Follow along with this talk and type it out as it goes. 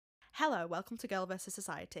Hello, welcome to Girl vs.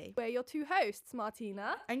 Society. We're your two hosts,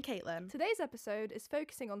 Martina and Caitlin. Today's episode is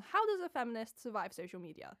focusing on how does a feminist survive social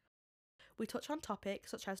media. We touch on topics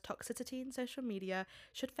such as toxicity in social media,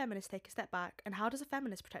 should feminists take a step back, and how does a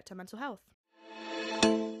feminist protect her mental health?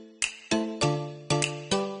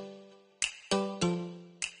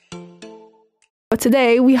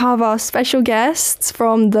 Today we have our special guests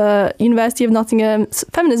from the University of Nottingham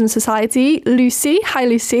Feminism Society, Lucy. Hi,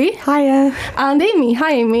 Lucy. Hiya. And Amy.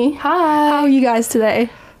 Hi, Amy. Hi. How are you guys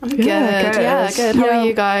today? Good. Yeah, good. How are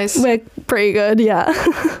you guys? We're pretty good, yeah.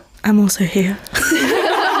 I'm also here.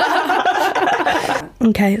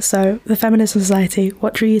 Okay, so the Feminism Society,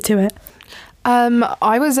 what drew you to it?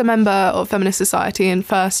 I was a member of Feminist Society in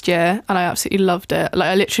first year and I absolutely loved it.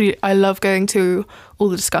 I love going to all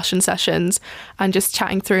the discussion sessions and just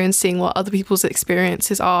chatting through and seeing what other people's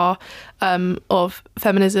experiences are of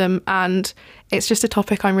feminism, and it's just a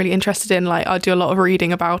topic I'm really interested in. I do a lot of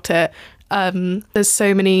reading about it. There's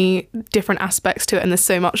so many different aspects to it and there's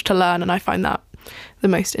so much to learn, and I find that the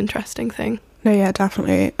most interesting thing. No, yeah,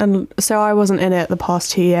 definitely. And so I wasn't in it the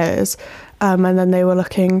past 2 years, and then they were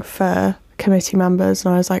looking for committee members,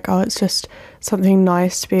 and I was like, oh, it's just something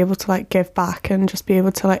nice to be able to give back and just be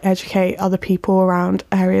able to educate other people around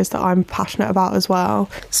areas that I'm passionate about as well.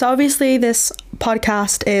 So obviously this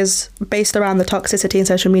podcast is based around the toxicity in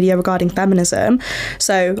social media regarding feminism.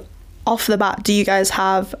 So off the bat, do you guys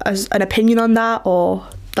have an opinion on that, or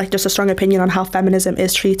just a strong opinion on how feminism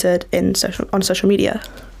is treated on social media?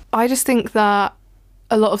 I just think that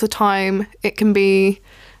a lot of the time it can be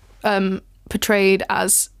portrayed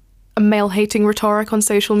as a male-hating rhetoric on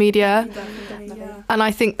social media. Definitely, yeah. And I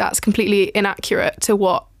think that's completely inaccurate to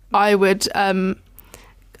what I would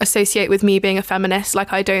associate with me being a feminist.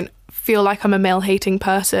 I don't feel like I'm a male-hating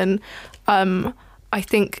person. I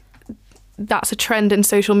think that's a trend in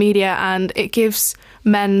social media, and it gives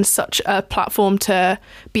men such a platform to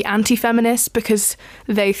be anti-feminist because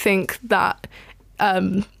they think that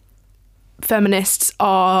feminists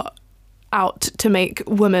are out to make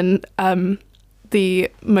women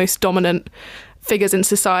the most dominant figures in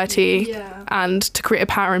society, and to create a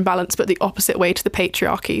power imbalance, but the opposite way to the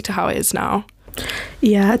patriarchy, to how it is now.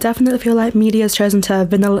 Yeah, I definitely feel like media has chosen to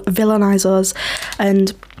villainize us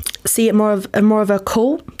and see it more of a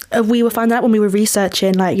cult. We were finding out when we were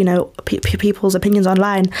researching people's opinions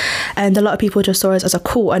online, and a lot of people just saw us as a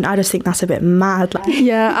cult, and I just think that's a bit mad.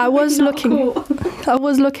 Yeah, I was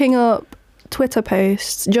looking up Twitter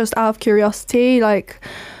posts just out of curiosity,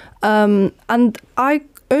 and I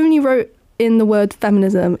only wrote in the word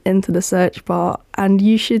feminism into the search bar, and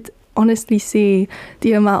you should honestly see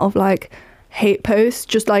the amount of hate posts,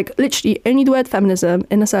 just literally only the word feminism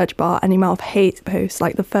in a search bar, and the amount of hate posts.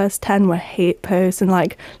 The first 10 were hate posts,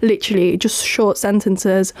 and literally just short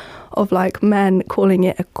sentences of men calling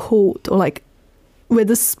it a cult, or we're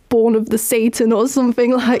the spawn of the Satan or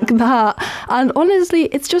something like that. And honestly,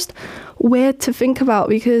 it's just weird to think about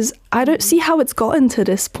because I don't see how it's gotten to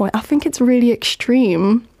this point. I think it's really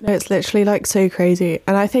extreme. It's literally so crazy.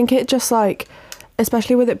 And I think it just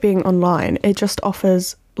especially with it being online, it just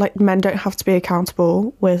offers men don't have to be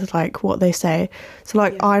accountable with what they say. So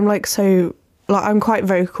I'm quite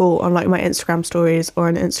vocal on my Instagram stories or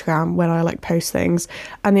on Instagram when I post things,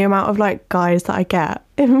 and the amount of guys that I get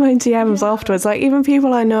in my DMs afterwards, even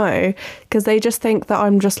people I know, because they just think that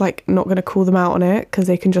I'm just not going to call them out on it because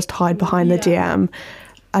they can just hide behind the DM,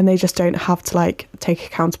 and they just don't have to take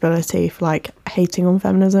accountability for hating on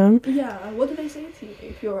feminism. Yeah, what do they say to you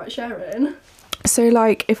if you're sharing? So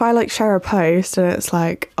if I share a post and it's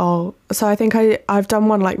so I think I've done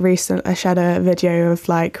one recent. I shared a video of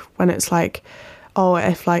when it's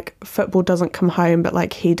if football doesn't come home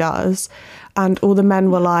but he does, and all the men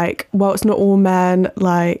were well, it's not all men,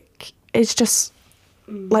 it's just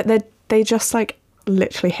they just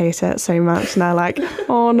literally hate it so much, and they're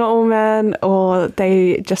oh, not all men, or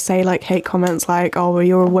they just say hate comments oh, well,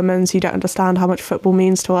 you're a woman so you don't understand how much football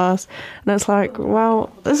means to us, and it's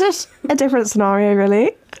well, it's just a different scenario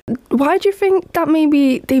really. Why do you think that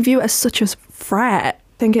maybe they view it as such a threat?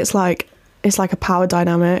 I think it's it's a power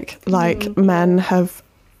dynamic. Men have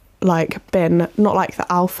been not the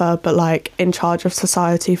alpha but in charge of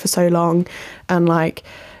society for so long, and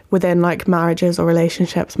within marriages or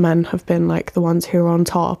relationships, men have been the ones who are on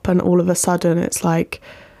top, and all of a sudden it's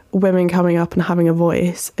women coming up and having a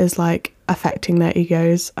voice is affecting their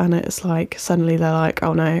egos, and it's suddenly they're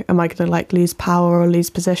oh no, am I gonna lose power or lose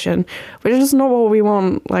position, which is not what we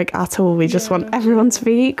want at all. We just want everyone to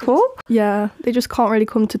be equal. Yeah, they just can't really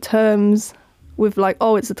come to terms with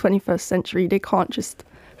oh, it's the 21st century. They can't just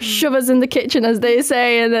shove us in the kitchen, as they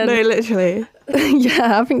say, and then no, literally.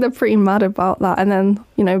 Yeah, I think they're pretty mad about that. And then,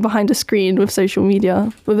 you know, behind a screen with social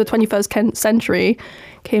media, with the 21st century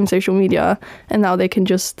came social media, and now they can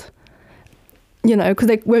just, you know, because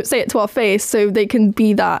they won't say it to our face, so they can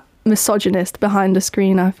be that misogynist behind the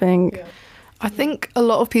screen, I think. Yeah. I think a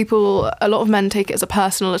lot of men take it as a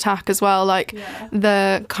personal attack as well, like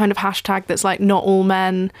the kind of hashtag that's like not all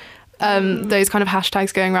men, those kind of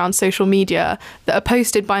hashtags going around social media that are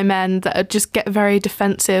posted by men that are just get very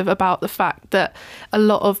defensive about the fact that a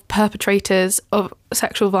lot of perpetrators of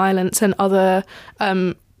sexual violence and other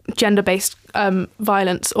gender-based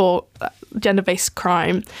violence or gender-based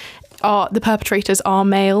crime the perpetrators are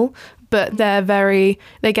male, but they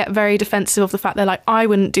get very defensive of the fact they're like, I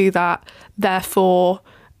wouldn't do that, therefore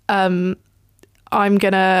I'm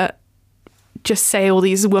gonna just say all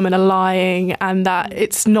these women are lying, and that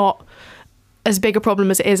it's not as big a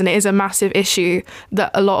problem as it is, and it is a massive issue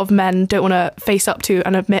that a lot of men don't want to face up to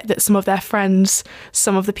and admit that some of their friends,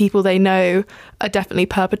 some of the people they know are definitely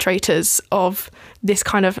perpetrators of this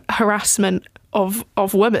kind of harassment of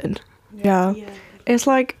women. Yeah. It's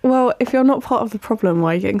like, well, if you're not part of the problem,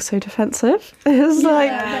 why are you getting so defensive? It's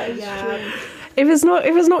if it's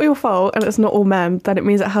not your fault and it's not all men, then it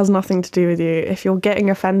means it has nothing to do with you. If you're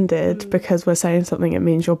getting offended because we're saying something, it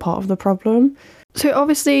means you're part of the problem. So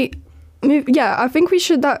obviously, I think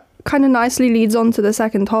that kind of nicely leads on to the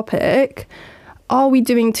second topic. Are we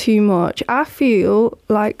doing too much? I feel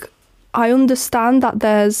like I understand that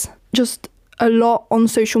there's just a lot on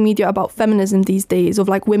social media about feminism these days, of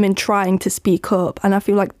like women trying to speak up, and I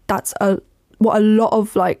feel like that's what a lot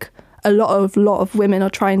of women are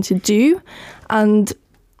trying to do. And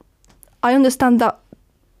I understand that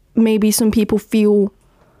maybe some people feel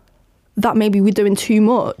that maybe we're doing too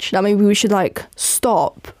much, that maybe we should like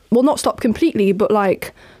stop, well, not stop completely, but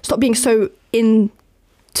like stop being so into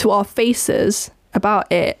our faces about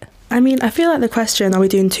it. I mean, I feel like the question, are we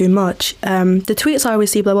doing too much? The tweets I always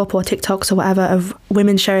see blow up, or TikToks or whatever, of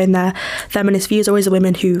women sharing their feminist views, always are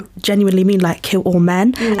women who genuinely mean like kill all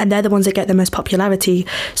men, and they're the ones that get the most popularity.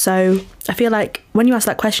 So I feel like when you ask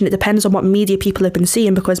that question, it depends on what media people have been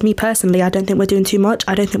seeing, because me personally, I don't think we're doing too much.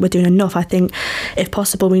 I don't think we're doing enough. I think if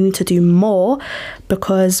possible, we need to do more,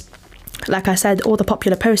 because like I said, all the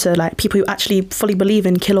popular posts are like people who actually fully believe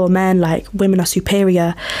in kill all men, like women are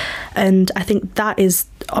superior. And I think that is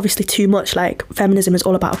obviously too much. Like feminism is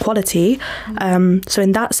all about equality. So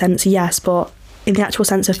in that sense, yes, but in the actual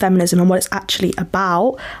sense of feminism and what it's actually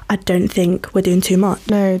about, I don't think we're doing too much.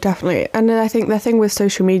 No, definitely. And I think the thing with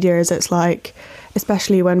social media is it's like,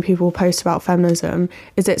 especially when people post about feminism,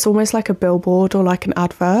 is it's almost like a billboard or like an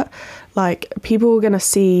advert. Like people are going to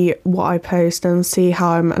see what I post and see how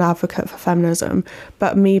I'm an advocate for feminism,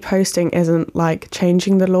 but me posting isn't like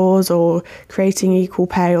changing the laws or creating equal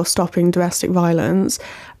pay or stopping domestic violence.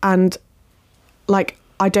 And like,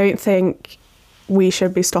 I don't think we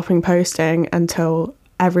should be stopping posting until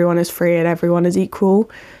everyone is free and everyone is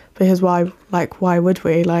equal, because why would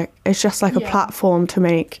we? Like, it's just like a platform to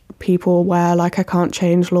make people aware. Like, I can't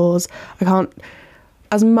change laws, I can't,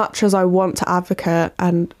 as much as I want to advocate,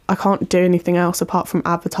 and I can't do anything else apart from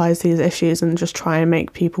advertise these issues and just try and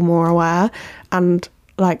make people more aware. And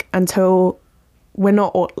like, until we're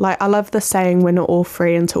not all, like, I love the saying, we're not all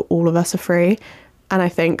free until all of us are free. And I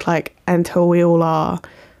think like until we all are,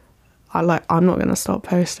 I'm not going to stop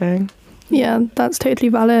posting. Yeah, that's totally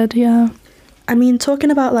valid. Yeah. I mean,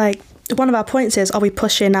 talking about like, one of our points is, are we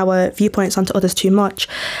pushing our viewpoints onto others too much?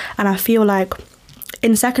 And I feel like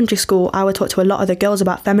in secondary school, I would talk to a lot of the girls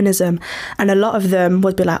about feminism, and a lot of them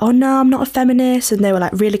would be like, oh no, I'm not a feminist. And they were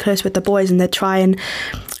like really close with the boys, and they'd try and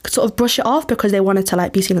sort of brush it off because they wanted to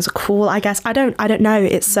like be seen as cool, I guess. I don't know.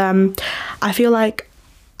 It's, I feel like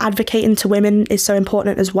advocating to women is so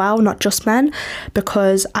important as well, not just men,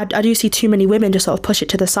 because I do see too many women just sort of push it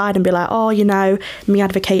to the side and be like, oh, you know, me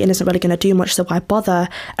advocating isn't really going to do much, so why bother?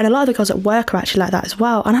 And a lot of the girls at work are actually like that as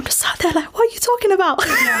well, and I'm just sat there like, what are you talking about?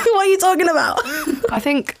 What are you talking about? I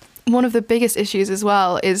think one of the biggest issues as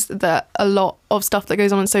well is that a lot of stuff that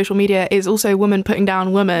goes on social media is also women putting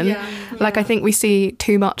down women. Like, I think we see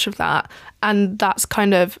too much of that, and that's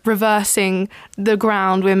kind of reversing the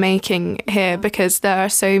ground we're making here, because there are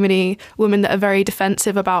so many women that are very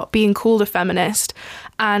defensive about being called a feminist.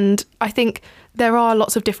 And I think there are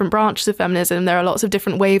lots of different branches of feminism, there are lots of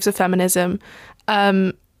different waves of feminism,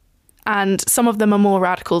 and some of them are more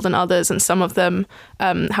radical than others, and some of them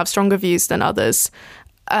have stronger views than others.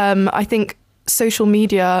 I think social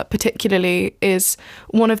media particularly is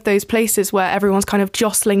one of those places where everyone's kind of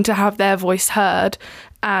jostling to have their voice heard.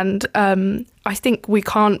 And I think we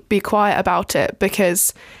can't be quiet about it,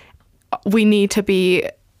 because we need to be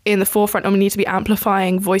in the forefront, and we need to be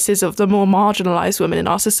amplifying voices of the more marginalized women in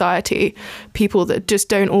our society, people that just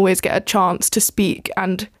don't always get a chance to speak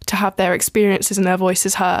and to have their experiences and their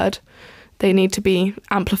voices heard. They need to be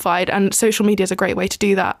amplified, and social media is a great way to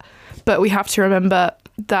do that. But we have to remember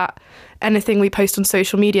that anything we post on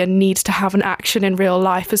social media needs to have an action in real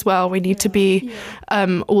life as well. We need to be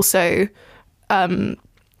also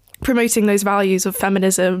promoting those values of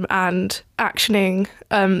feminism and actioning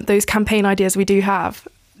those campaign ideas we do have.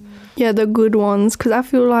 Yeah, the good ones, because I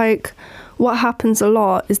feel like what happens a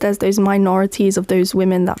lot is there's those minorities of those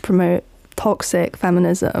women that promote toxic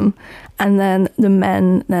feminism, and then the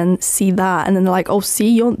men then see that and then they're like, oh,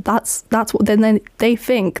 see, that's what, then they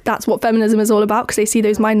think that's what feminism is all about, because they see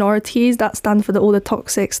those minorities that stand for all the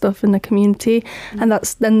toxic stuff in the community, and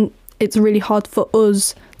then it's really hard for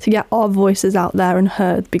us to get our voices out there and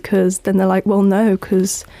heard, because then they're like, well, no,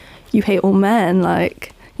 because you hate all men,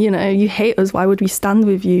 like, you know, you hate us, why would we stand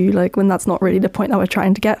with you, like, when that's not really the point that we're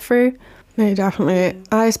trying to get through. No, definitely.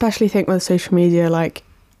 I especially think with social media, like,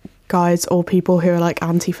 guys or people who are like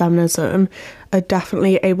anti-feminism are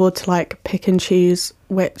definitely able to like pick and choose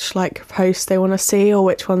which like posts they want to see or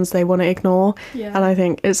which ones they want to ignore. And I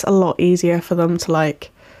think it's a lot easier for them to like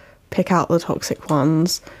pick out the toxic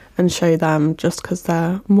ones and show them, just because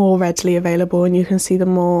they're more readily available and you can see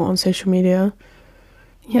them more on social media.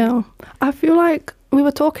 Yeah, I feel like we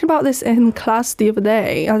were talking about this in class the other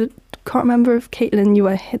day. I can't remember if Caitlin, you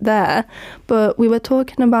were there, but we were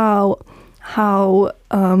talking about how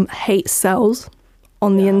hate sells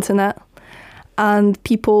on the internet, and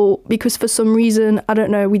people, because for some reason, I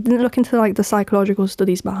don't know, we didn't look into like the psychological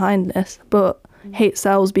studies behind this, but hate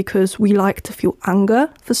sells because we like to feel anger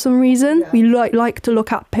for some reason. We like to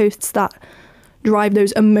look at posts that drive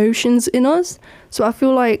those emotions in us. So I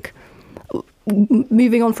feel like,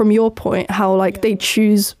 moving on from your point, how like they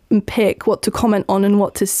choose and pick what to comment on and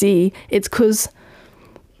what to see, it's because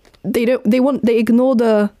they ignore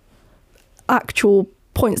the actual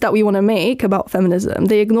points that we want to make about feminism.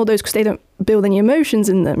 They ignore those because they don't build any emotions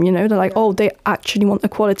in them, you know. They're like, oh, they actually want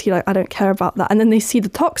equality, like I don't care about that. And then they see the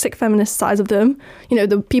toxic feminist sides of them, you know,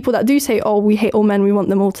 the people that do say, oh, we hate all men, we want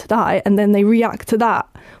them all to die, and then they react to that,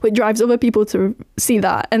 which drives other people to see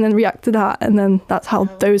that and then react to that, and then that's how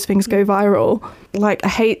those things go viral. Like,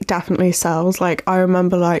 hate definitely sells. Like, I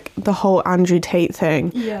remember like the whole Andrew Tate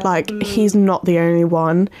thing, like he's not the only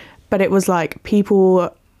one, but it was like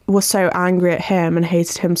people were so angry at him and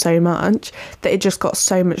hated him so much that it just got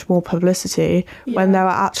so much more publicity, when there were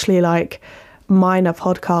actually like minor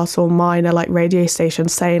podcasts or minor like radio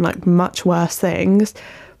stations saying like much worse things,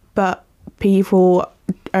 but people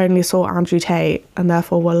only saw Andrew Tate and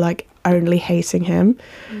therefore were like only hating him.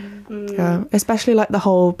 Yeah, especially like the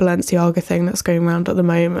whole Balenciaga thing that's going around at the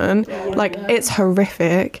moment. Like, it's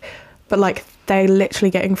horrific, but like they're literally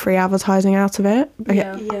getting free advertising out of it.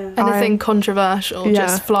 Anything controversial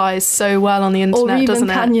just flies so well on the internet, doesn't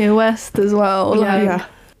it? Or even Kanye West as well.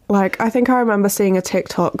 Like, I think I remember seeing a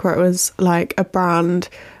TikTok where it was like a brand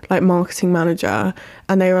like marketing manager,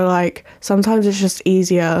 and they were like, sometimes it's just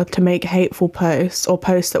easier to make hateful posts or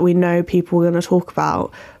posts that we know people are going to talk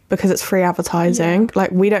about, because it's free advertising.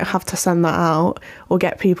 Like, we don't have to send that out or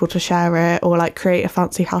get people to share it or like create a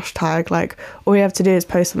fancy hashtag. Like, all we have to do is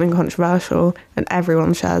post something controversial and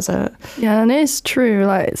everyone shares it. Yeah, and it's true.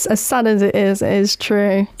 Like, it's as sad as it is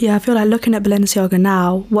true. Yeah, I feel like looking at Balenciaga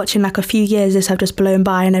now, watching like a few years this have just blown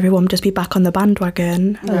by and everyone would just be back on the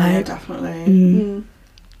bandwagon. Yeah, like, definitely.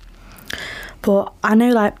 But I know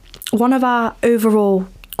like one of our overall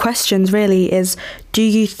questions really is, do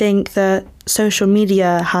you think that social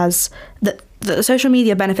media social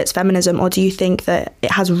media benefits feminism, or do you think that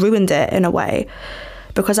it has ruined it in a way?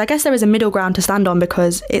 Because I guess there is a middle ground to stand on,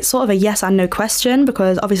 because it's sort of a yes and no question,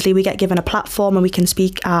 because obviously we get given a platform and we can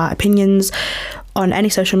speak our opinions on any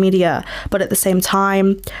social media, but at the same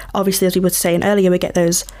time, obviously, as we were saying earlier, we get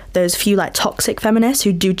those few like toxic feminists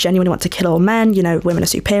who do genuinely want to kill all men, you know, women are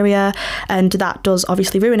superior, and that does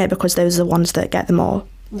obviously ruin it, because those are the ones that get the more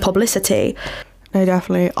publicity. No,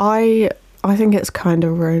 definitely. I think it's kind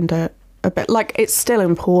of ruined it a bit. Like, it's still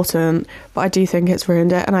important, but I do think it's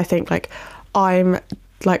ruined it. And I think like I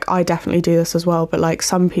definitely do this as well, but like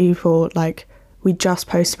some people, like, we just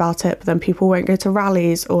post about it, but then people won't go to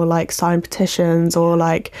rallies or like sign petitions or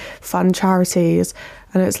like fund charities.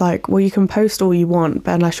 And it's like, well, you can post all you want,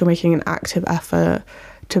 but unless you're making an active effort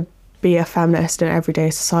to be a feminist in everyday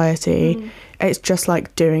society, it's just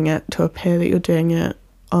like doing it to appear that you're doing it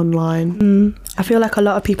online. I feel like a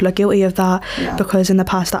lot of people are guilty of that, because in the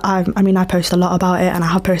past that I post a lot about it, and I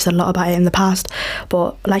have posted a lot about it in the past,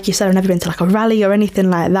 but like you said, I've never been to like a rally or anything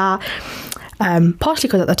like that. partially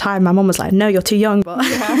because at the time my mum was like, no, you're too young, but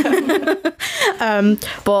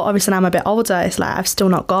but obviously now I'm a bit older, it's like I've still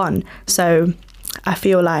not gone. So I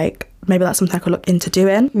feel like maybe that's something I could look into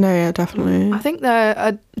doing. No, yeah, definitely. I think there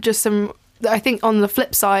are just some, I think on the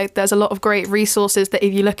flip side, there's a lot of great resources that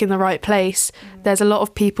if you look in the right place, there's a lot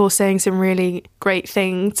of people saying some really great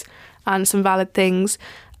things and some valid things.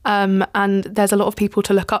 And there's a lot of people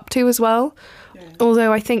to look up to as well. Yeah.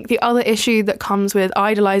 Although I think the other issue that comes with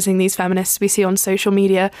idolising these feminists we see on social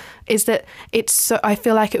media is that I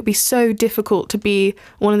feel like it would be so difficult to be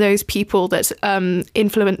one of those people that's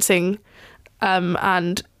influencing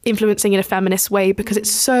and influencing in a feminist way, because it's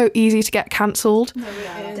so easy to get cancelled.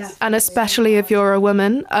 And especially if you're a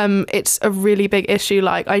woman, it's a really big issue.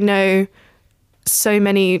 Like, I know so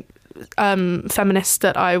many feminists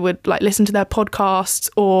that I would like listen to their podcasts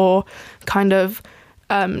or kind of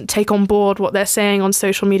take on board what they're saying on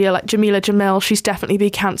social media, like Jamila Jamil. She's definitely been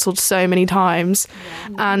cancelled so many times,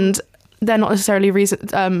 and they're not necessarily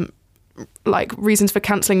reasons for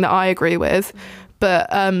cancelling that I agree with, but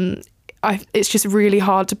it's just really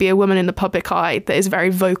hard to be a woman in the public eye that is very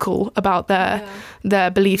vocal about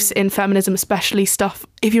their beliefs in feminism, especially stuff,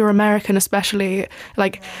 if you're American, especially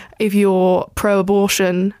like if you're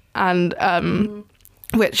pro-abortion, and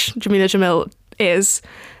which Jamila Jamil is.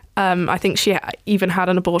 I think she even had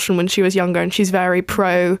an abortion when she was younger, and she's very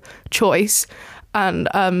pro-choice, and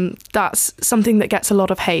that's something that gets a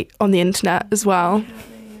lot of hate on the internet as well.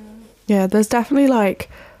 Yeah, there's definitely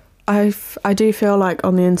like I do feel like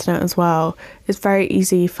on the internet as well, it's very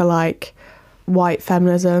easy for like white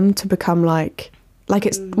feminism to become like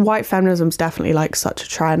it's white feminism's definitely like such a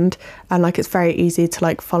trend, and like it's very easy to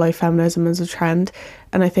like follow feminism as a trend,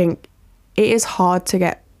 and I think it is hard to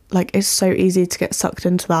get like, it's so easy to get sucked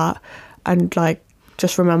into that, and like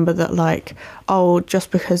just remember that like, oh,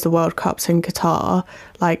 just because the World Cup's in Qatar,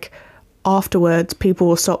 like afterwards people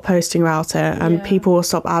will stop posting about it and people will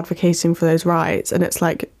stop advocating for those rights, and it's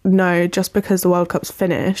like, no, just because the World Cup's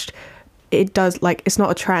finished, it does like, it's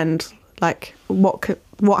not a trend. Like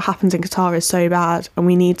what happens in Qatar is so bad, and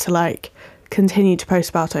we need to like continue to post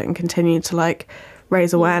about it and continue to like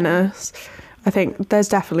raise awareness. I think there's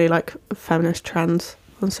definitely like feminist trends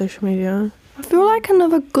on social media. I feel like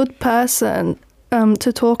another good person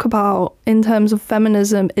to talk about in terms of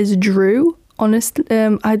feminism is Drew. Honestly,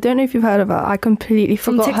 I don't know if you've heard of her. I completely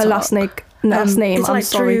forgot her last name. It's I'm like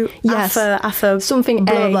sorry. Drew, yes, Affa, something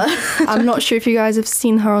blah, A. blah. I'm not sure if you guys have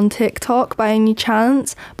seen her on TikTok by any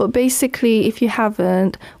chance, but basically, if you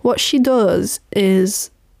haven't, what she does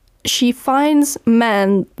is she finds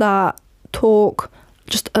men that talk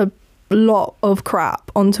just a lot of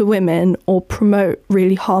crap onto women or promote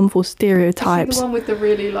really harmful stereotypes. Is she the one with the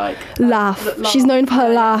really like laugh? laugh. She's known for her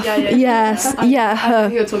laugh. Yes, yeah, I know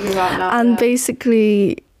who you're talking about now. And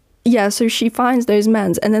basically, so she finds those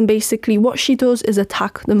men, and then basically what she does is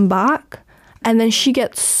attack them back, and then she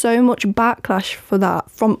gets so much backlash for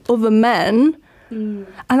that from other men. And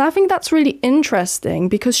I think that's really interesting,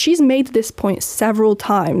 because she's made this point several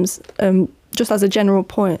times, just as a general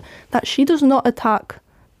point, that she does not attack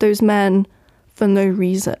those men for no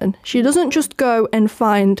reason. She doesn't just go and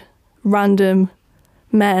find random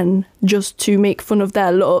men just to make fun of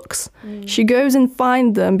their looks. She goes and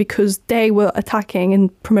finds them because they were attacking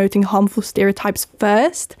and promoting harmful stereotypes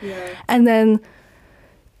first, and then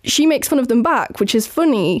she makes fun of them back, which is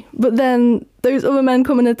funny, but then those other men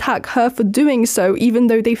come and attack her for doing so, even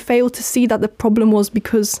though they fail to see that the problem was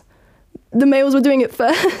because the males were doing it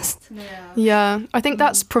first. Yeah, I think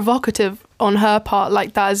that's provocative on her part.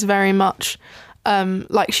 Like, that is very much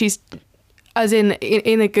like she's, as in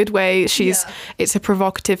a good way, it's a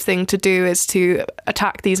provocative thing to do, is to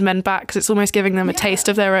attack these men back, because it's almost giving them a taste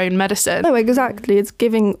of their own medicine. No, exactly. It's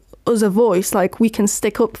giving us a voice, like we can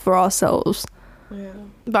stick up for ourselves.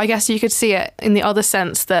 But I guess you could see it in the other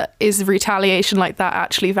sense, that is retaliation like that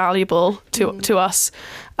actually valuable to us?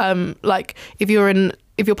 Like, if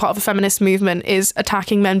you're part of a feminist movement, is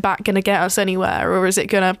attacking men back going to get us anywhere, or is it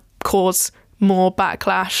going to cause more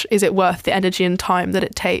backlash? Is it worth the energy and time that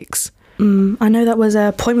it takes? I know that was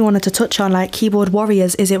a point we wanted to touch on, like keyboard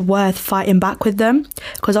warriors. Is it worth fighting back with them?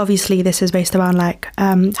 Because obviously this is based around like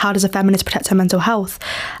how does a feminist protect her mental health,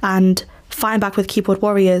 and fighting back with keyboard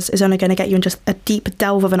warriors is only going to get you in just a deep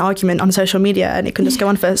delve of an argument on social media, and it can just go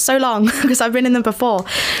on for so long, because I've been in them before.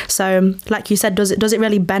 So like you said, does it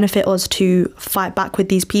really benefit us to fight back with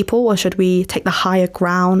these people, or should we take the higher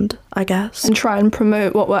ground, I guess, and try and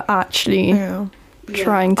promote what we're actually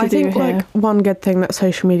trying to do here? I think like one good thing that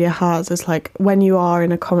social media has is like, when you are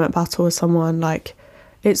in a comment battle with someone, like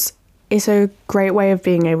it's a great way of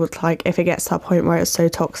being able to, like, if it gets to that point where it's so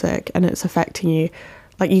toxic and it's affecting you,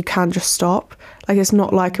 like you can just stop. Like it's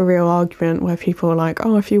not like a real argument where people are like,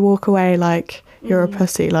 oh, if you walk away, like you're a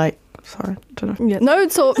pussy. Like, sorry, I don't know. Yeah. No,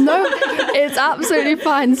 it's absolutely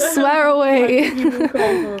fine. Swear away.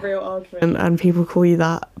 A real argument and people call you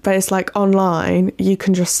that, but it's like online, you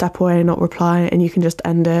can just step away and not reply, and you can just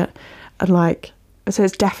end it, and like, so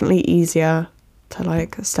it's definitely easier to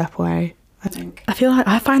like step away, I think. I feel like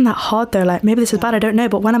I find that hard though. Like maybe this is bad, I don't know.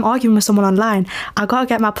 But when I'm arguing with someone online, I gotta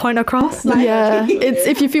get my point across. Like, yeah, it's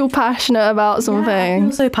if you feel passionate about something. I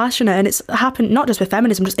feel so passionate, and it's happened not just with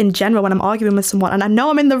feminism, just in general. When I'm arguing with someone and I know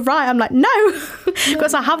I'm in the right, I'm like, no,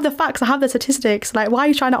 because I have the facts, I have the statistics. Like, why are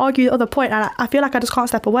you trying to argue the other point? And I feel like I just can't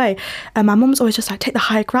step away. And my mum's always just like, take the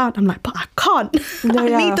higher ground. I'm like, but I can't. No,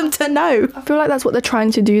 I need them to know. I feel like that's what they're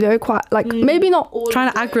trying to do though. Quite like maybe not all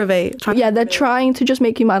Trying to aggravate. they're trying to just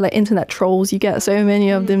make you mad, like internet trolls. You get so many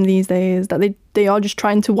of them these days that they are just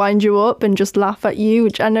trying to wind you up and just laugh at you,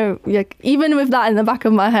 which I know, like, even with that in the back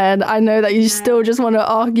of my head, I know that you still just want to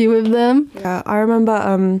argue with them. Yeah, I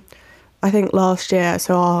remember I think last year,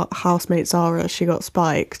 so our housemate Zara, she got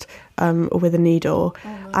spiked with a needle,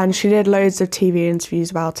 and she did loads of TV interviews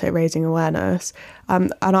about it, raising awareness.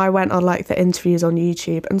 And I went on like the interviews on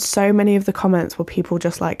YouTube, and so many of the comments were people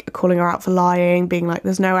just like calling her out for lying, being like,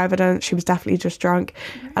 there's no evidence, she was definitely just drunk.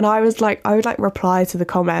 And I was like, I would like reply to the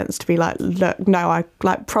comments to be like, look, no, I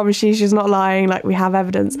like promise you she's not lying, like we have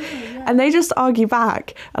evidence. And they just argue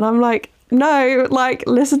back, and I'm like, no, like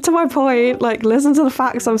listen to my point, like listen to the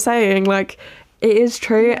facts I'm saying, like it is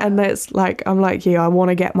true. And it's like, I'm like you, I want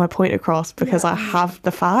to get my point across because I have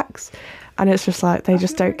the facts. And it's just like, they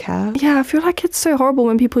just don't care. Yeah, I feel like it's so horrible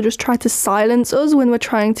when people just try to silence us when we're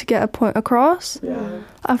trying to get a point across. Yeah.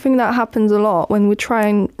 I think that happens a lot when we try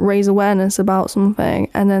and raise awareness about something,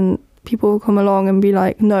 and then people will come along and be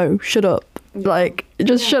like, no, shut up. Like,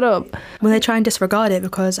 just shut up. When they try and disregard it,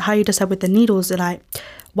 because how you just said with the needles, they're like,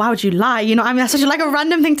 why would you lie? You know what I mean? That's such like a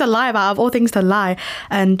random thing to lie about, of all things to lie.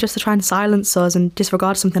 And just to try and silence us and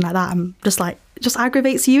disregard something like that, I'm just like, it just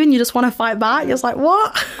aggravates you and you just want to fight back. You're just like,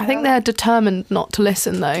 what? I think they're determined not to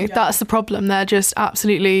listen though. That's the problem. They're just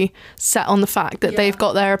absolutely set on the fact that they've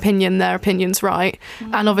got their opinion's right.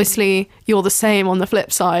 And obviously you're the same on the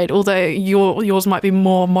flip side, although yours might be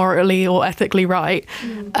more morally or ethically right.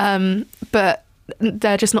 But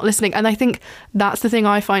they're just not listening. And I think that's the thing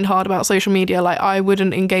I find hard about social media. Like, I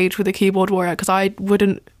wouldn't engage with a keyboard warrior because I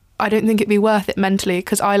don't think it'd be worth it mentally,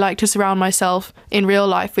 because I like to surround myself in real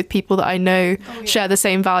life with people that I know share the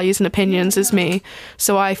same values and opinions as me.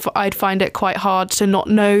 So I'd find it quite hard to not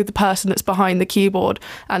know the person that's behind the keyboard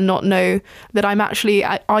and not know that I'm actually,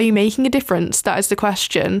 are you making a difference? That is the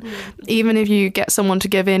question. Even if you get someone to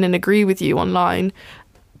give in and agree with you online,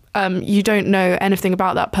 you don't know anything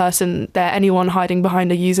about that person. They're anyone hiding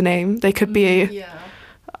behind a username. They could be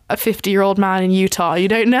a 50-year-old man in Utah. You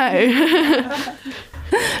don't know.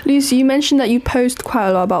 Lucy, you mentioned that you post quite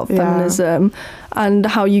a lot about feminism and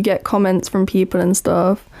how you get comments from people and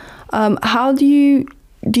stuff. How do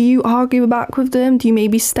you argue back with them? Do you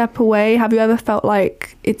maybe step away? Have you ever felt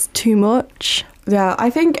like it's too much? Yeah, I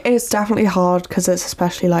think it's definitely hard because it's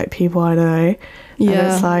especially like people I know. Yeah. And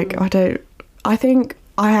it's like, I think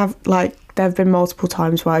I have like, there have been multiple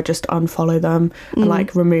times where I just unfollow them and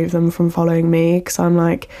like remove them from following me, because I'm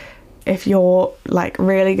like, if you're like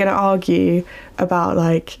really gonna argue about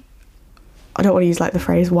like, I don't want to use like the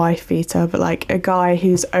phrase wife beater, but like a guy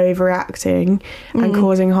who's overreacting and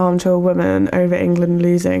causing harm to a woman over England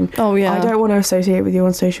losing, I don't want to associate with you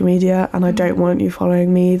on social media, and I don't want you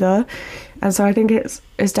following me either. And so I think it's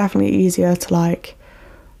definitely easier to like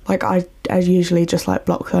I usually just like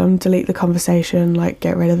block them, delete the conversation, like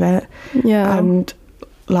get rid of it. Yeah. And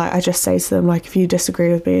like I just say to them, like, if you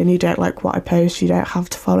disagree with me and you don't like what I post, you don't have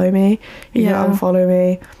to follow me. You can unfollow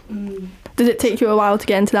me. Did it take you a while to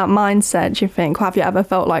get into that mindset, do you think? Or have you ever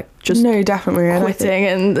felt like just no, definitely quitting?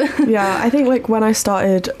 And yeah, I think like when I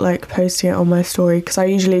started like posting it on my story, because I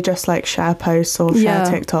usually just like share posts or share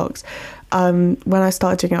TikToks. When I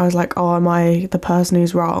started doing it, I was like, oh, am I the person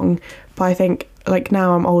who's wrong? But I think like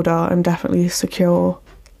now I'm older, I'm definitely secure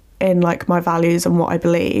in like my values and what I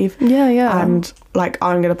believe. Yeah. And like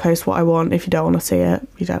I'm gonna post what I want. If you don't want to see it,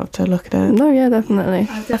 you don't have to look at it. No, yeah, definitely.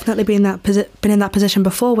 I've definitely been in that position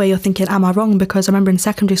before where you're thinking, am I wrong? Because I remember in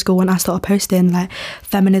secondary school when I started posting like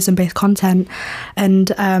feminism based content,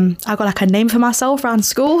 and I got like a name for myself around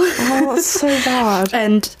school. Oh, that's so bad.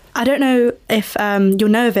 And I don't know if you'll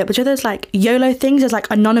know of it, but you know those like YOLO things, there's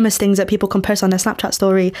like anonymous things that people can post on their Snapchat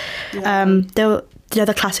story. They're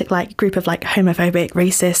the classic like group of like homophobic,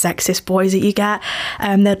 racist, sexist boys that you get.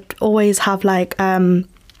 They'd always have like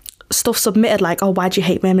stuff submitted like, oh, why do you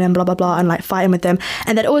hate women and blah blah blah, and like fighting with them,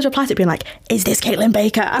 and they'd always reply to it being like, is this Caitlin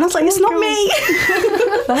Baker? And I was like, it's not me.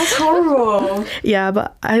 That's horrible. Yeah,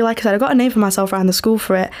 but like I said, I got a name for myself around the school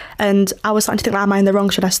for it, and I was starting to think, like, am I in the wrong?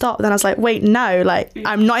 Should I stop? Then I was like, wait, no, like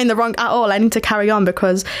I'm not in the wrong at all. I need to carry on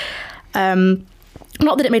because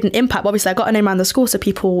not that it made an impact, but obviously I got a name around the school, so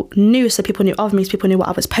people knew of me, so people knew what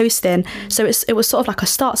I was posting. So it was sort of like a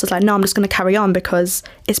start. So it's like, no, I'm just going to carry on because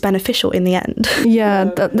it's beneficial in the end. Yeah,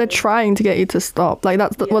 they're trying to get you to stop. Like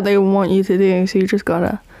that's what they want you to do. So you just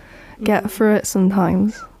gotta get through it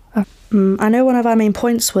sometimes. I know one of our main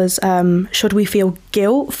points was should we feel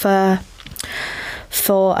guilt for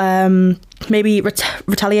maybe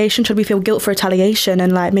retaliation? Should we feel guilt for retaliation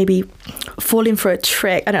and like maybe falling for a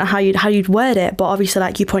trick? I don't know how you'd word it, but obviously,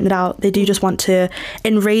 like you pointed out, they do just want to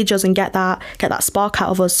enrage us and get that spark out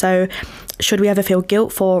of us. So should we ever feel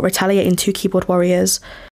guilt for retaliating to keyboard warriors?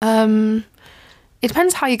 It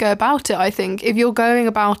depends how you go about it, I think. If you're going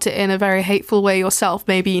about it in a very hateful way yourself,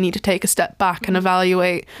 maybe you need to take a step back and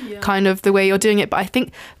evaluate kind of the way you're doing it. But I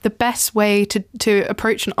think the best way to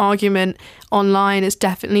approach an argument online is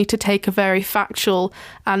definitely to take a very factual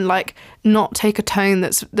and like not take a tone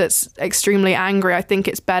that's extremely angry. I think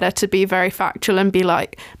it's better to be very factual and be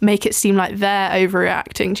like, make it seem like they're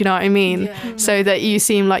overreacting. Do you know what I mean? Yeah. So that you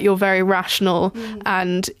seem like you're very rational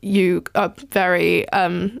and you are very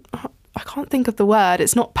I can't think of the word.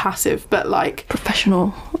 It's not passive, but like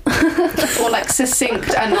professional, or like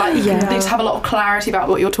succinct, and like they just have a lot of clarity about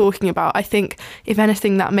what you're talking about. I think if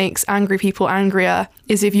anything that makes angry people angrier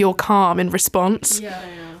is if you're calm in response.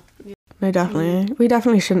 No, definitely. We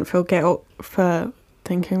definitely shouldn't feel guilt for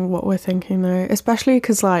thinking what we're thinking though, especially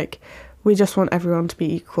because like we just want everyone to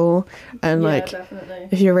be equal, and like definitely.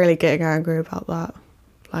 If you're really getting angry about that,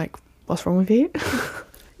 like what's wrong with you?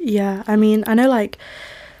 Yeah, I mean, I know like.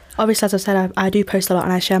 Obviously, as I said, I do post a lot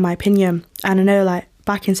and I share my opinion. And I know, like,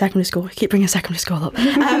 back in secondary school, I keep bringing secondary school up.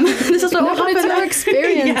 This is what happened. Your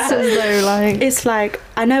experiences, though, like it's like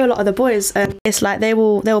I know a lot of the boys, and it's like they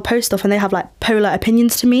will post stuff and they have like polar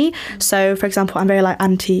opinions to me. So, for example, I'm very like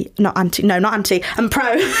I'm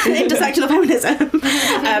pro intersectional feminism,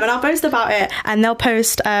 and I'll post about it, and they'll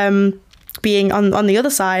post. Being on the other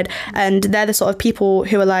side, and they're the sort of people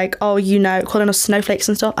who are like, oh, you know, calling us snowflakes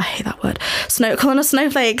and stuff. I hate that word. Calling us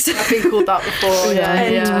snowflakes. I've been called that before.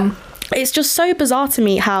 Yeah. It's just so bizarre to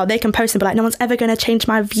me how they can post and be like, no one's ever going to change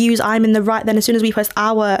my views, I'm in the right. Then as soon as we post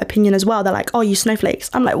our opinion as well, they're like, oh, you snowflakes.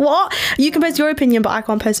 I'm like, what? You can post your opinion, but I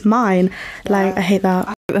can't post mine. Like, I hate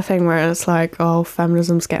that. The thing where it's like, oh,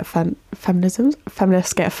 feminists get offended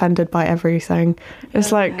by everything.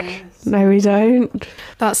 It's like, no, we don't.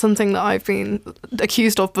 That's something that I've been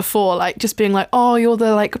accused of before, like just being like, oh, you're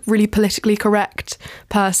the like really politically correct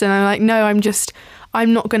person. I'm like, no,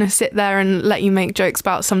 I'm not going to sit there and let you make jokes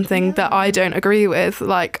about something that I don't agree with.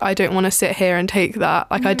 Like, I don't want to sit here and take that.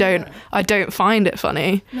 Like, I don't find it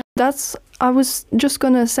funny. I was just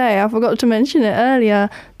going to say, I forgot to mention it earlier.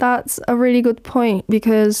 That's a really good point,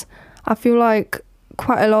 because I feel like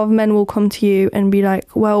quite a lot of men will come to you and be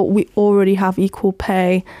like, well, we already have equal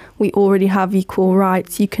pay. We already have equal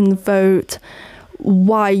rights. You can vote.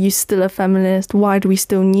 Why are you still a feminist? Why do we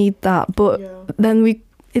still need that? But then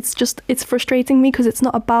it's frustrating me because it's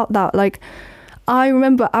not about that. Like, I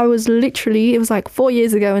remember it was like 4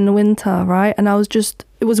 years ago in the winter, right? And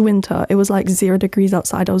it was winter. It was like 0 degrees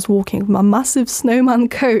outside. I was walking with my massive snowman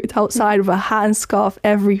coat outside with a hat and scarf,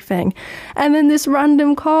 everything. And then this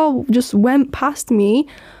random car just went past me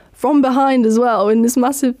from behind as well in this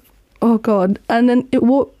massive, oh God. And then it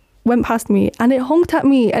went past me and it honked at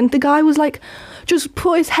me. And the guy was like, just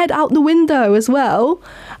put his head out the window as well.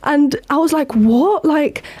 And I was like, what?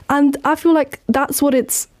 Like, and I feel like that's what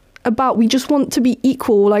it's about. We just want to be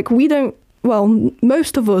equal. Like,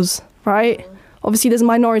 most of us, right? Obviously there's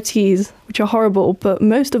minorities which are horrible, but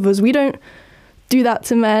most of us, we don't do that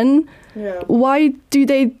to men. Why do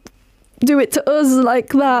they do it to us like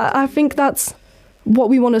that? I think that's what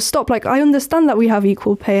we want to stop. Like, I understand that we have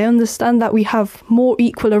equal pay. I understand that we have more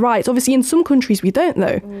equal rights. Obviously in some countries we don't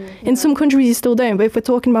though. In some countries you still don't. But if we're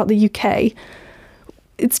talking about the UK,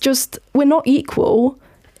 it's just, we're not equal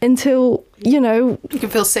until, you know, you can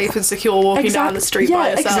feel safe and secure walking down the street by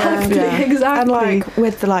yourself. Exactly. And like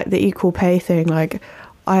with the equal pay thing, like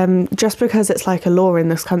just because it's like a law in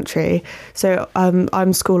this country. So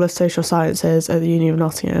I'm School of Social Sciences at the Uni of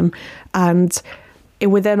Nottingham, and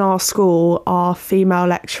within our school, our female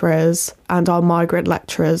lecturers and our migrant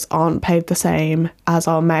lecturers aren't paid the same as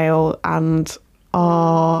our male and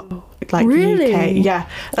our like really? UK. Yeah,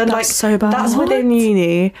 and that's like so bad. That's within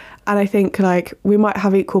uni. And I think like we might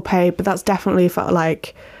have equal pay, but that's definitely for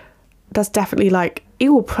like there's definitely like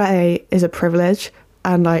equal pay is a privilege,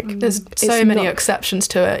 and like there's so many exceptions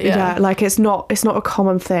to it. Yeah, like it's not a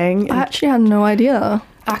common thing. I actually had no idea.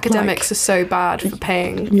 Academics are so bad for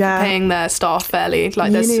paying their staff fairly.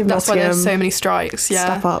 Like that's why there's so many strikes. Yeah,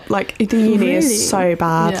 step up. Like the uni is so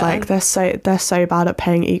bad. Yeah. Like they're so bad at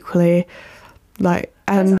paying equally. Like,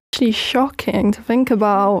 and Actually shocking to think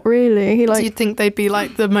about, really. Like, so you'd think they'd be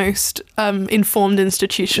like the most informed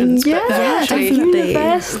institutions, but they're actually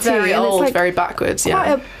university, very and it's, old, like, very backwards. quite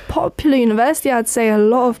Yeah, a popular university. I'd say a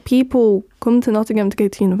lot of people come to Nottingham to go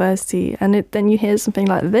to university, and then you hear something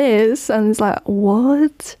like this, and it's like,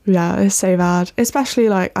 what? yeah, it's so bad. Especially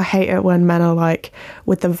like I hate it when men are like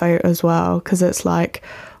with the vote as well, because it's like,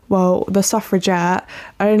 well, the suffragette,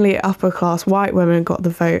 only upper class white women got the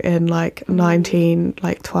vote in like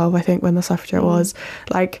 1912, I think, when the suffragette was.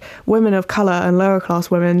 Like women of colour and lower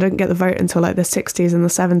class women didn't get the vote until like the 60s and the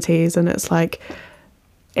 70s, and it's like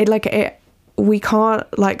we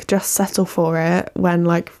can't like just settle for it when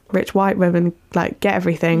like rich white women like get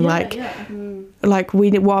everything. Like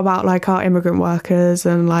what about like our immigrant workers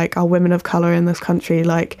and like our women of colour in this country?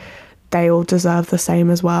 Like they all deserve the same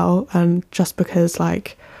as well, and just because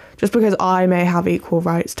I may have equal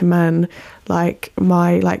rights to men, like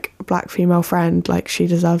my like black female friend, like she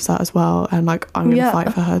deserves that as well, and like I'm gonna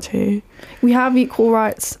fight for her too. We have equal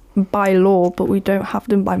rights by law, but we don't have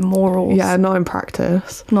them by morals. Yeah, not in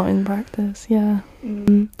practice. Not in practice, yeah.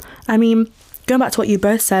 I mean, going back to what you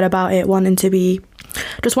both said about it wanting to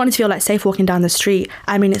feel like safe walking down the street.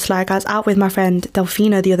 I mean, it's like I was out with my friend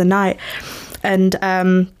Delphina the other night,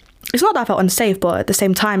 and it's not that I felt unsafe, but at the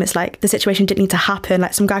same time, it's like the situation didn't need to happen.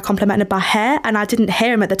 Like some guy complimented my hair, and I didn't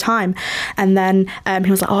hear him at the time. And then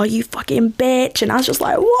he was like, "Oh, you fucking bitch!" And I was just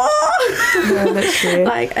like, "What?" Yeah, literally.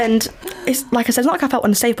 Like, and it's like I said, it's not like I felt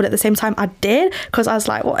unsafe, but at the same time, I did, because I was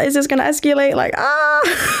like, "What is this going to escalate?" Like,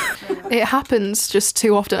 it happens just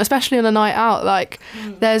too often, especially on a night out. Like,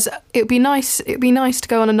 it'd be nice to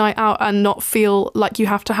go on a night out and not feel like you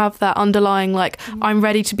have to have that underlying like I'm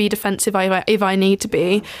ready to be defensive if I need to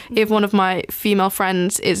be. If one of my female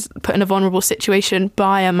friends is put in a vulnerable situation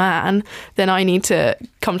by a man, then I need to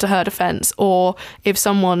come to her defense. Or if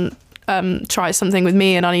someone tries something with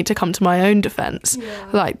me and I need to come to my own defense.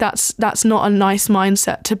 Like that's not a nice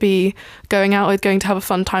mindset to be going out with, going to have a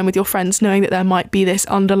fun time with your friends, knowing that there might be this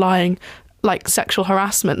underlying like sexual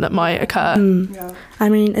harassment that might occur. I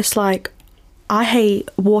mean, it's like I hate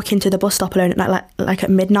walking to the bus stop alone at like at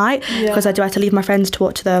midnight, because I do have to leave my friends to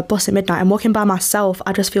walk to the bus at midnight, and walking by myself,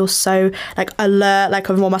 I just feel so like alert, like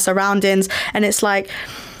of all my surroundings. And it's like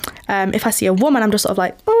if I see a woman, I'm just sort of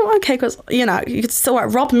like, oh, okay, because you know you could still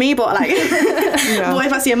like, rob me, but like but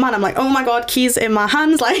if I see a man, I'm like, oh my god, keys in my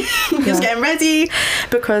hands, like just getting ready,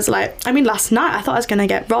 because like I mean last night I thought I was gonna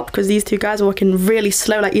get robbed because these two guys were walking really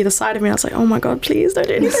slow like either side of me. I was like, oh my god, please don't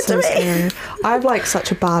do anything to me. Scary. I have like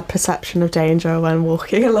such a bad perception of danger when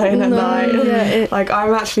walking alone at night. Like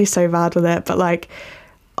I'm actually so bad with it, but like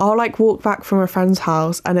I'll like walk back from a friend's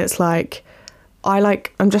house, and it's like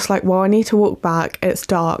I'm just like, well, I need to walk back, it's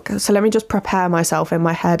dark, so let me just prepare myself in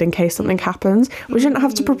my head in case something happens. We shouldn't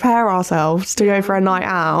have to prepare ourselves to go for a night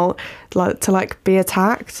out, like to like be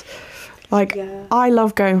attacked. Like I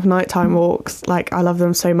love going for nighttime walks, like I love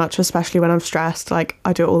them so much, especially when I'm stressed. Like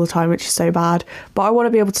I do it all the time, which is so bad, but I want to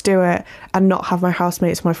be able to do it and not have my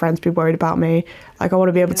housemates, my friends be worried about me. Like I want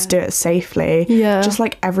to be able to do it safely, just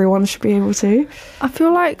like everyone should be able to. I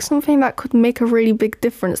feel like something that could make a really big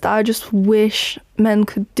difference that I just wish men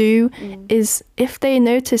could do is if they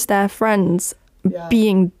notice their friends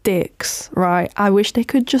being dicks, right, I wish they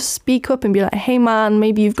could just speak up and be like, hey man,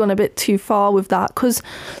 maybe you've gone a bit too far with that, because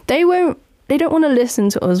they don't want to listen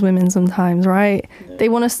to us women sometimes, right? They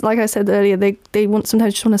want to, like I said earlier, they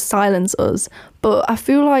sometimes just want to silence us. But I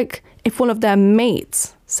feel like if one of their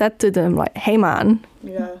mates said to them like, hey man,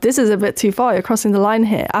 this is a bit too far, you're crossing the line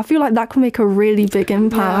here, I feel like that could make a really big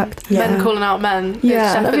impact. Men calling out men.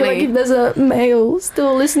 I feel like if there's a male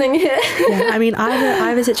still listening here. I mean, I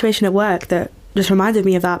have a situation at work that just reminded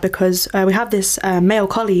me of that, because we have this male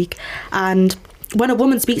colleague, and when a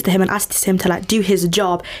woman speaks to him and asks him to like do his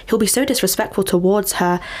job, he'll be so disrespectful towards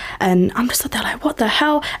her, and I'm just there like, what the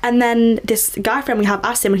hell? And then this guy friend we have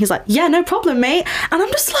asked him, and he's like, yeah, no problem, mate. And I'm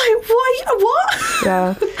just like, what?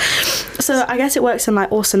 Yeah. So I guess it works in like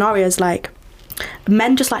all scenarios. Like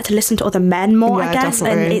men just like to listen to other men more, I guess,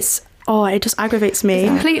 definitely. And it just aggravates me. It's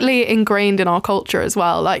completely ingrained in our culture as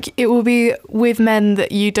well. Like it will be with men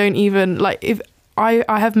that you don't even like. If I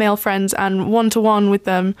have male friends and one-to-one with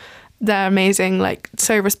them, they're amazing, like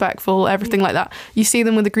so respectful, everything like that. You see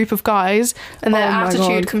them with a group of guys and their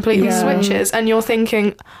attitude completely switches, and you're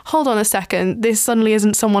thinking, hold on a second, this suddenly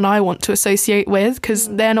isn't someone I want to associate with, because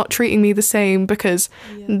they're not treating me the same because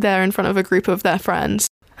they're in front of a group of their friends.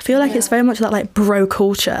 I feel like it's very much that like bro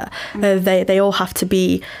culture. They all have to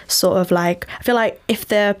be sort of like, I feel like if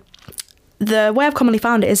the way I've commonly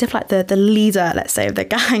found it is if like the leader, let's say, of the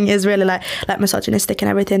gang is really like misogynistic and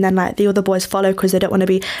everything, then like the other boys follow because they don't want to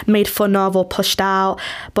be made fun of or pushed out.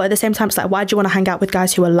 But at the same time, it's like, why do you want to hang out with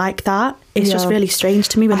guys who are like that? It's just really strange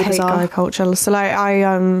to me, really bizarre. I hate guy culture. So like I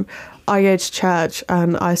go to church,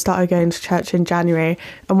 and I started going to church in January,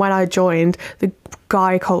 and when I joined, the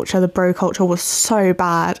guy culture, the bro culture was so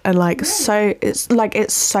bad, and like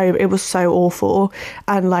it was so awful,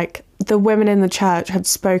 and like the women in the church had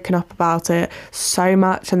spoken up about it so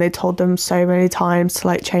much, and they told them so many times to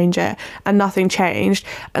like change it, and nothing changed.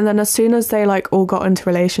 And then as soon as they like all got into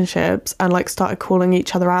relationships and like started calling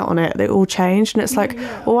each other out on it, they all changed. And it's like,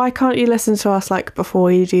 well, why can't you listen to us like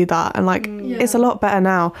before you do that? And like it's a lot better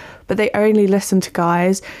now, but they only listen to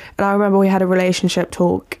guys. And I remember we had a relationship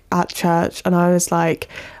talk at church, and I was like,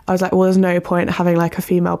 well, there's no point having like a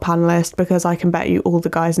female panelist, because I can bet you all the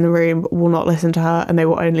guys in the room will not listen to her, and they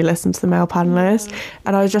will only listen to the male panelist.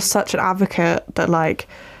 And I was just such an advocate that like,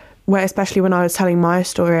 where especially when I was telling my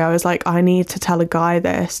story, I was like, I need to tell a guy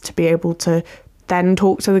this to be able to then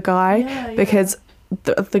talk to the guy, because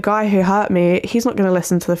the guy who hurt me, he's not going to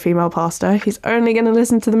listen to the female pastor, he's only going to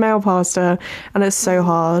listen to the male pastor, and it's so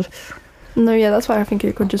hard. No, that's why I think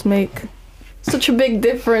it could just make such a big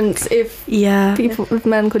difference if if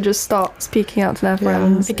men could just start speaking out to their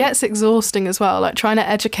friends. It gets exhausting as well, like trying to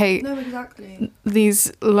educate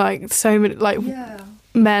these like so many like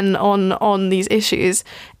men on these issues.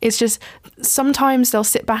 It's just sometimes they'll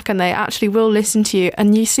sit back and they actually will listen to you,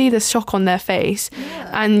 and you see the shock on their face,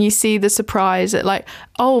 and you see the surprise at like,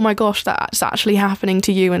 oh my gosh, that's actually happening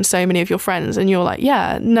to you and so many of your friends, and you're like,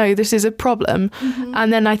 yeah, no, this is a problem.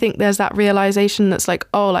 And then I think there's that realization that's like,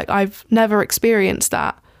 oh, like I've never experienced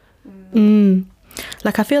that.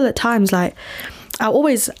 Like I feel at times like I'll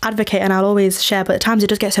always advocate and I'll always share, but at times it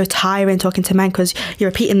does get so tiring talking to men, because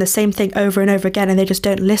you're repeating the same thing over and over again, and they just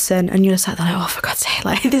don't listen, and you're just like, oh, for God's sake,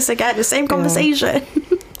 like this again, the same conversation.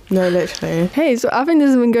 No, literally. Hey, so I think this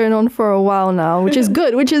has been going on for a while now, which is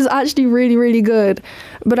good, which is actually really, really good.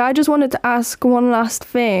 But I just wanted to ask one last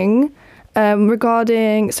thing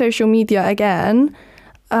regarding social media again.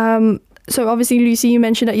 So obviously, Lucy, you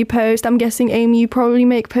mentioned that you post. I'm guessing, Amy, you probably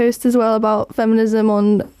make posts as well about feminism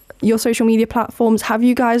on your social media platforms. Have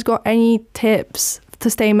you guys got any tips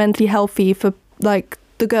to stay mentally healthy for like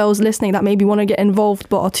the girls listening that maybe want to get involved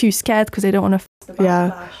but are too scared because they don't want to the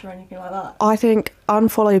backlash or anything like that? I think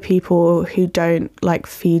unfollow people who don't like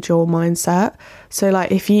feed your mindset. So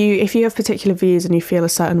like if you have particular views and you feel a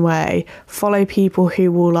certain way, follow people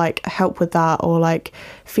who will like help with that or like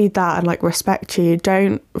feed that and like respect you.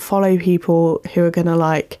 Don't follow people who are gonna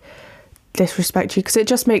like disrespect you, because it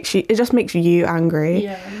just makes you angry.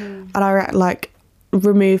 And I like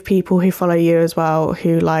remove people who follow you as well,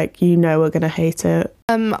 who like are gonna hate it.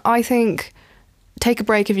 I think take a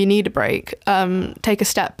break if you need a break. Take a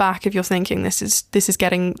step back if you're thinking this is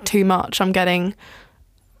getting too much.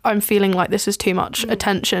 I'm feeling like this is too much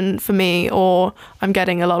attention for me, or I'm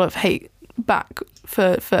getting a lot of hate back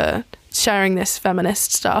for sharing this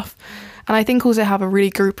feminist stuff. And I think also have a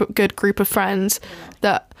really good group of friends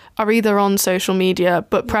that are either on social media,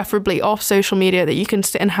 but preferably off social media, that you can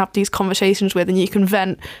sit and have these conversations with, and you can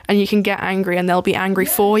vent and you can get angry and they'll be angry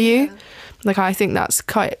for you. Like, I think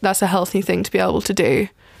that's a healthy thing to be able to do.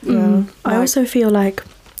 I also feel like,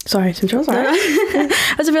 sorry to interrupt.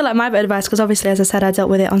 I also feel like my bit of advice, because obviously, as I said, I dealt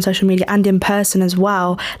with it on social media and in person as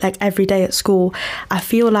well, like every day at school. I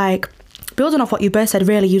feel like, building off what you both said,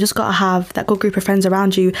 really, you just gotta have that good group of friends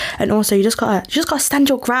around you, and also you just gotta stand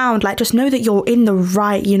your ground. Like, just know that you're in the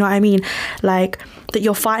right, you know what I mean, like that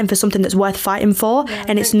you're fighting for something that's worth fighting for.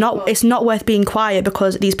 And it's not worth being quiet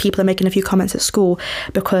because these people are making a few comments at school,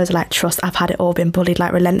 because like, trust, I've had it all, been bullied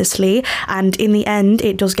like relentlessly, and in the end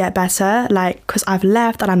it does get better, like, because I've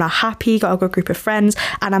left and I'm not happy, got a good group of friends,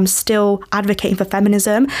 and I'm still advocating for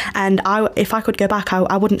feminism. And if I could go back,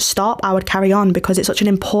 I wouldn't stop, I would carry on, because it's such an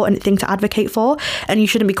important thing to advocate for, and you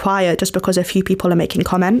shouldn't be quiet just because a few people are making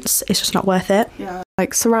comments. It's just not worth it.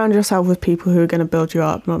 Like, surround yourself with people who are going to build you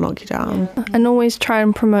up, not knock you down. And always try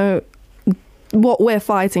and promote what we're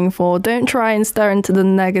fighting for. Don't try and stir into the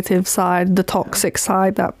negative side, the toxic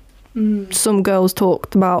side that some girls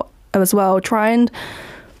talked about as well. Try and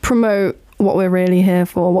promote what we're really here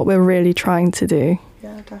for, what we're really trying to do.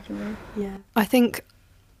 Yeah, definitely. I think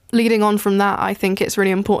leading on from that, I think it's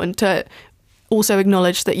really important to also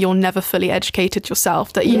acknowledge that you're never fully educated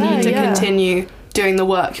yourself, that you need to continue doing the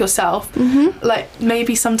work yourself. Like,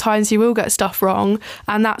 maybe sometimes you will get stuff wrong,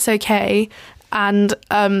 and that's okay. And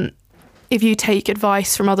if you take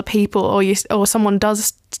advice from other people, or someone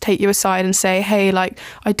does take you aside and say, hey, like,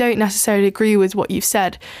 I don't necessarily agree with what you've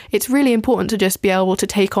said, it's really important to just be able to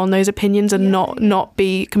take on those opinions and not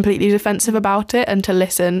be completely defensive about it, and to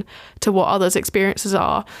listen to what others' experiences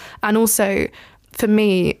are. And also, for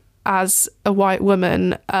me, as a white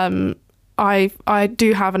woman, I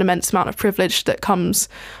do have an immense amount of privilege that comes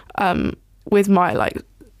with my like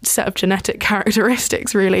set of genetic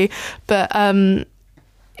characteristics, really. But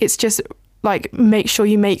it's just like, make sure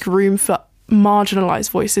you make room for marginalized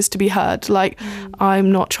voices to be heard. Like,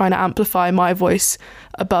 I'm not trying to amplify my voice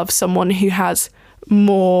above someone who has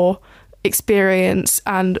more experience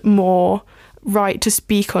and more right to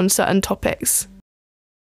speak on certain topics.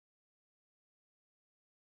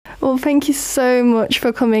 Well, thank you so much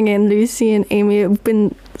for coming in, Lucy and Amy. I've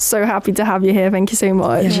been so happy to have you here. Thank you so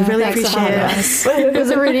much. Yeah, really appreciate it. It was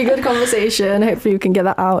a really good conversation. Hopefully we can get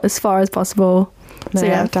that out as far as possible. So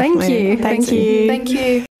yeah, thank you. Thank you. Thank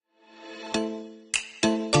you.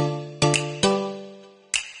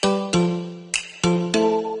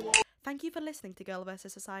 Thank you for listening to Girl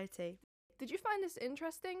vs. Society. Did you find this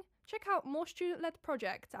interesting? Check out more student-led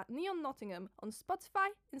projects at Neon Nottingham on Spotify,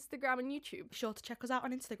 Instagram and YouTube. Be sure to check us out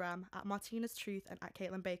on Instagram at Martina's Truth and at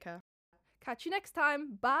Caitlin Baker. Catch you next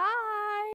time. Bye!